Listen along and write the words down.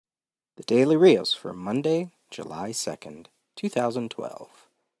The Daily Rios for Monday, July 2nd, 2012.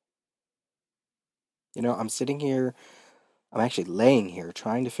 I'm sitting here, I'm actually laying here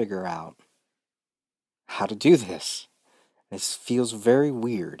trying to figure out how to do this. This feels very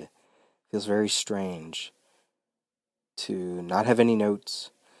weird, feels very strange to not have any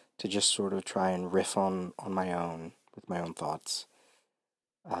notes, to just sort of try and riff on my own, with my own thoughts,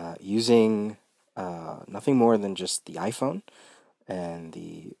 using nothing more than just the iPhone and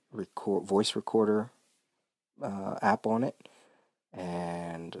the voice recorder app on it,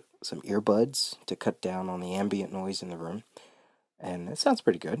 and some earbuds to cut down on the ambient noise in the room. And it sounds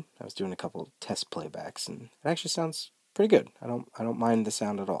pretty good. I was doing a couple test playbacks, and it actually sounds pretty good. I don't mind the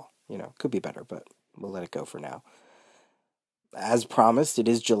sound at all. Could be better, but we'll let it go for now. As promised, it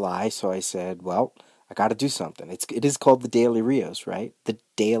is July, so I said, well, I got to do something. It is called the Daily Rios, right? The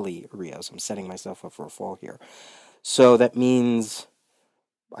Daily Rios. I'm setting myself up for a fall here. So that means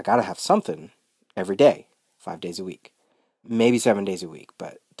I got to have something every day, 5 days a week. Maybe 7 days a week,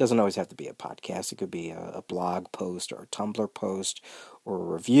 but it doesn't always have to be a podcast. It could be a blog post or a Tumblr post or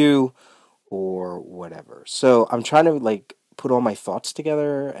a review or whatever. So I'm trying to put all my thoughts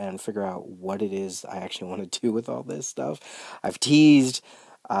together and figure out what it is I actually want to do with all this stuff. I've teased,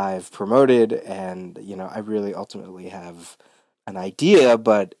 I've promoted, and I really ultimately have an idea,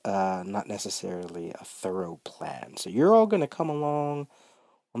 but not necessarily a thorough plan. So you're all going to come along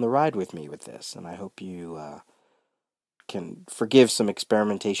on the ride with me with this, and I hope you can forgive some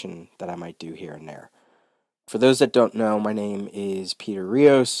experimentation that I might do here and there. For those that don't know, my name is Peter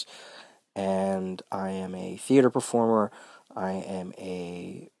Rios, and I am a theater performer. I am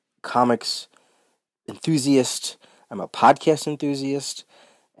a comics enthusiast. I'm a podcast enthusiast,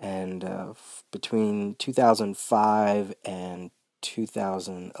 and between 2005 and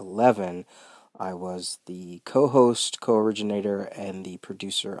 2011, I was the co-host, co-originator, and the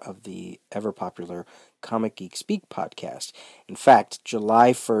producer of the ever-popular Comic Geek Speak podcast. In fact,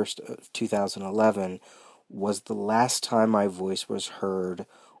 July 1st of 2011 was the last time my voice was heard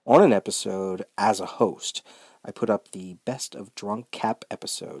on an episode as a host. I put up the Best of Drunk Cap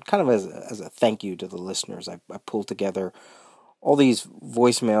episode, kind of as a thank you to the listeners. I pulled together all these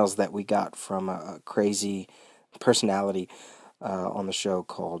voicemails that we got from a crazy personality on the show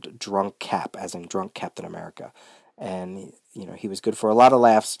called Drunk Cap, as in Drunk Captain America. And, he was good for a lot of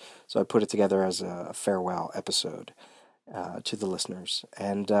laughs, so I put it together as a farewell episode to the listeners.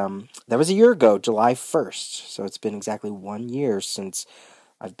 And that was a year ago, July 1st, so it's been exactly 1 year since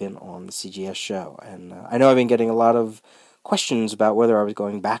I've been on the CGS show. And I know I've been getting a lot of questions about whether I was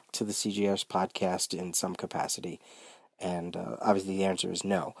going back to the CGS podcast in some capacity. And obviously the answer is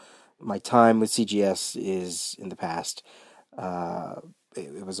no. My time with CGS is in the past.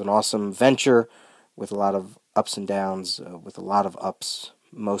 It was an awesome venture with a lot of ups and downs, with a lot of ups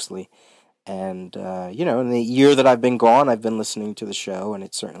mostly. And, in the year that I've been gone, I've been listening to the show, and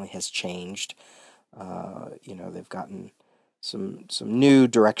it certainly has changed. They've gotten some new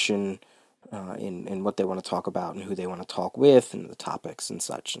direction in what they want to talk about and who they want to talk with and the topics and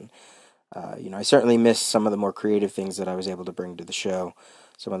such. And I certainly miss some of the more creative things that I was able to bring to the show,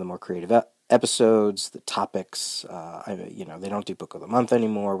 some of the more creative episodes, the topics. They don't do Book of the Month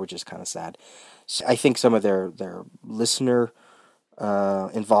anymore, which is kind of sad. So I think some of their listener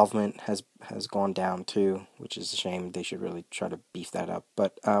involvement has gone down too, which is a shame. They should really try to beef that up.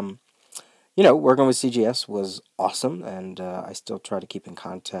 But working with CGS was awesome, and I still try to keep in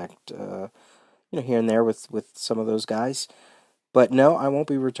contact, here and there with some of those guys. But no, I won't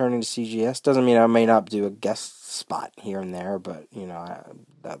be returning to CGS. Doesn't mean I may not do a guest spot here and there, but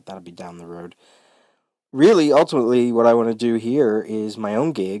that'll be down the road. Really, ultimately, what I want to do here is my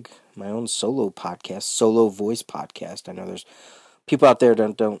own gig, my own solo podcast, solo voice podcast. I know there's people out there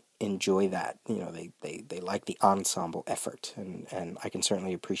that don't enjoy that. They like the ensemble effort, and I can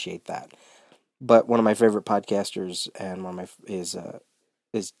certainly appreciate that. But one of my favorite podcasters and one of my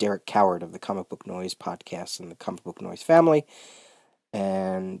is Derek Coward of the Comic Book Noise podcast and the Comic Book Noise family.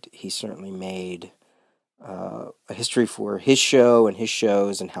 And he certainly made a history for his show and his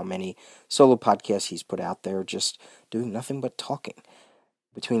shows and how many solo podcasts he's put out there just doing nothing but talking.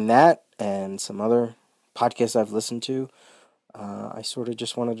 Between that and some other podcasts I've listened to, I sort of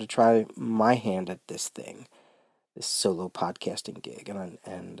just wanted to try my hand at this thing, this solo podcasting gig,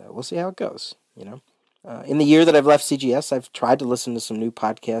 and we'll see how it goes, In the year that I've left CGS, I've tried to listen to some new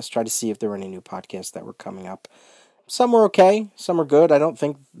podcasts, tried to see if there were any new podcasts that were coming up. Some were okay, some were good. I don't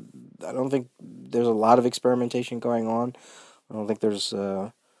think there's a lot of experimentation going on. I don't think there's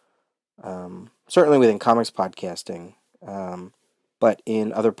certainly within comics podcasting, but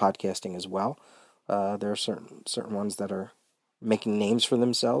in other podcasting as well. There are certain ones that are making names for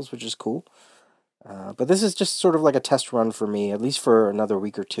themselves, which is cool. But this is just sort of like a test run for me, at least for another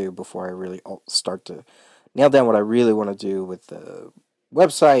week or two before I really start to nail down what I really want to do with the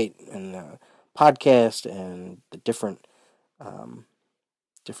website and the podcast and the different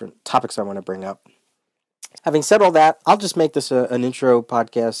topics I want to bring up. Having said all that, I'll just make this an intro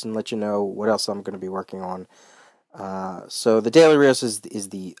podcast and let you know what else I'm going to be working on. So the Daily Rios is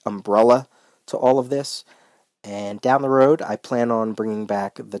the umbrella to all of this. And down the road, I plan on bringing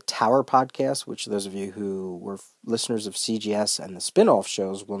back the Tower podcast, which those of you who were listeners of CGS and the spin-off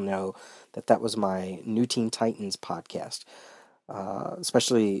shows will know that was my New Teen Titans podcast,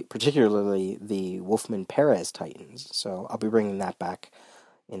 particularly the Wolfman Perez Titans. So I'll be bringing that back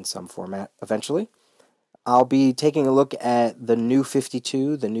in some format eventually. I'll be taking a look at the new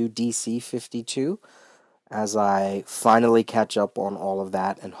 52, the new DC 52, as I finally catch up on all of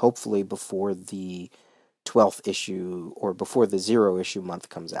that, and hopefully before the 12th issue or before the 0-issue month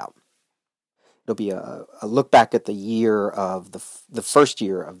comes out. It'll be a look back at the year of the first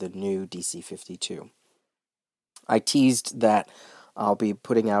year of the new DC 52. I teased that I'll be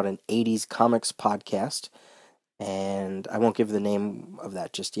putting out an 80s comics podcast, and I won't give the name of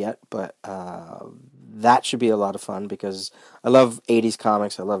that just yet, but that should be a lot of fun because I love 80s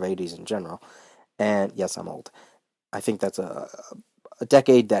comics, I love 80s in general, and yes, I'm old. I think that's a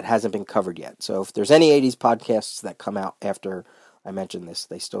decade that hasn't been covered yet. So if there's any 80s podcasts that come out after I mention this,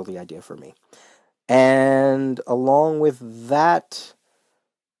 they stole the idea from me. And along with that,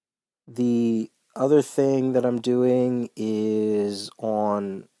 the other thing that I'm doing is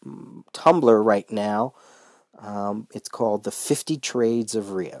on Tumblr right now. It's called the 50 Trades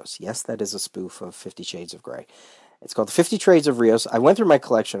of Rios. Yes, that is a spoof of 50 Shades of Grey. It's called the 50 Trades of Rios. I went through my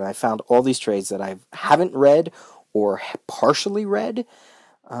collection and I found all these trades that I haven't read or partially read.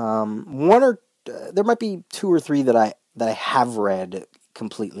 There might be 2 or 3 that I have read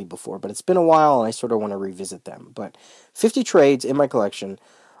completely before, but it's been a while and I sort of want to revisit them. But 50 trades in my collection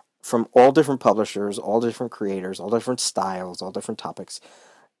from all different publishers, all different creators, all different styles, all different topics,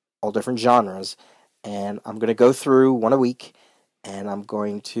 all different genres, and I'm going to go through one a week, and I'm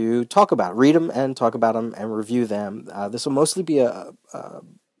going to read them and talk about them and review them. This will mostly be a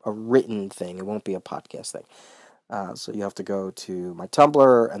written thing. It won't be a podcast thing. So you have to go to my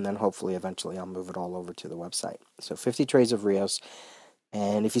Tumblr, and then hopefully eventually I'll move it all over to the website. So 50 Trades of Rios.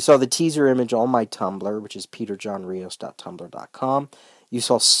 And if you saw the teaser image on my Tumblr, which is peterjohnrios.tumblr.com, you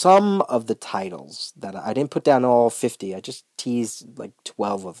saw some of the titles that I didn't put down all 50. I just teased like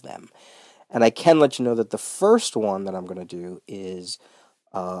 12 of them. And I can let you know that the first one that I'm going to do is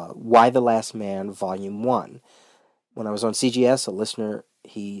Y the Last Man, Volume 1. When I was on CGS, a listener,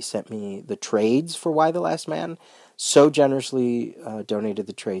 he sent me the trades for Y the Last Man, so generously donated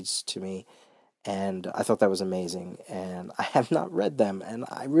the trades to me, and I thought that was amazing, and I have not read them, and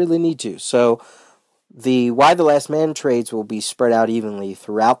I really need to. So the Y the Last Man trades will be spread out evenly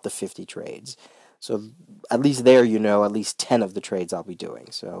throughout the 50 trades. So at least there at least 10 of the trades I'll be doing.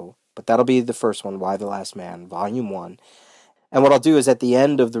 But that'll be the first one, Y the Last Man, Volume 1. And what I'll do is at the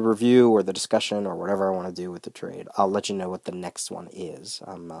end of the review or the discussion or whatever I want to do with the trade, I'll let you know what the next one is.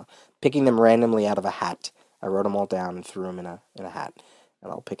 I'm picking them randomly out of a hat. I wrote them all down and threw them in a hat,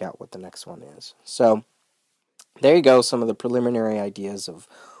 and I'll pick out what the next one is. So there you go, some of the preliminary ideas of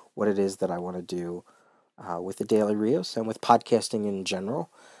what it is that I want to do with the Daily Rios and with podcasting in general.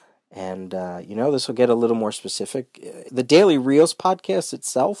 And, this will get a little more specific. The Daily Rios podcast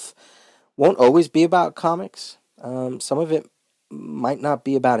itself won't always be about comics. Some of it might not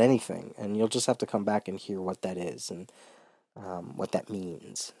be about anything, and you'll just have to come back and hear what that is and what that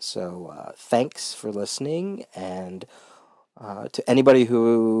means. So thanks for listening, and to anybody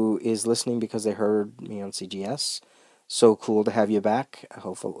who is listening because they heard me on CGS, so cool to have you back.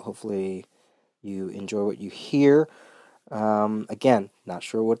 Hopefully you enjoy what you hear. Again, not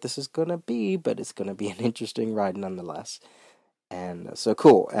sure what this is going to be, but it's going to be an interesting ride nonetheless. And so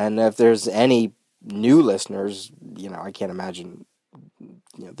cool. And if there's any new listeners, I can't imagine,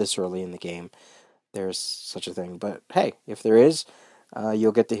 this early in the game, there's such a thing. But hey, if there is,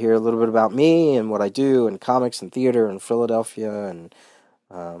 you'll get to hear a little bit about me and what I do in comics and theater in Philadelphia, and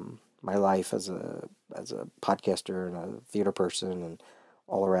my life as a podcaster and a theater person and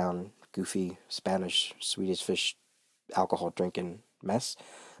all around goofy Spanish Swedish fish alcohol drinking mess.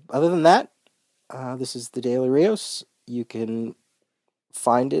 Other than that, this is the Daily Rios. You can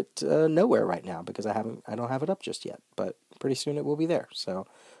find it nowhere right now because I don't have it up just yet, but pretty soon it will be there. So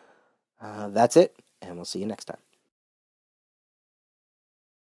that's it, and we'll see you next time.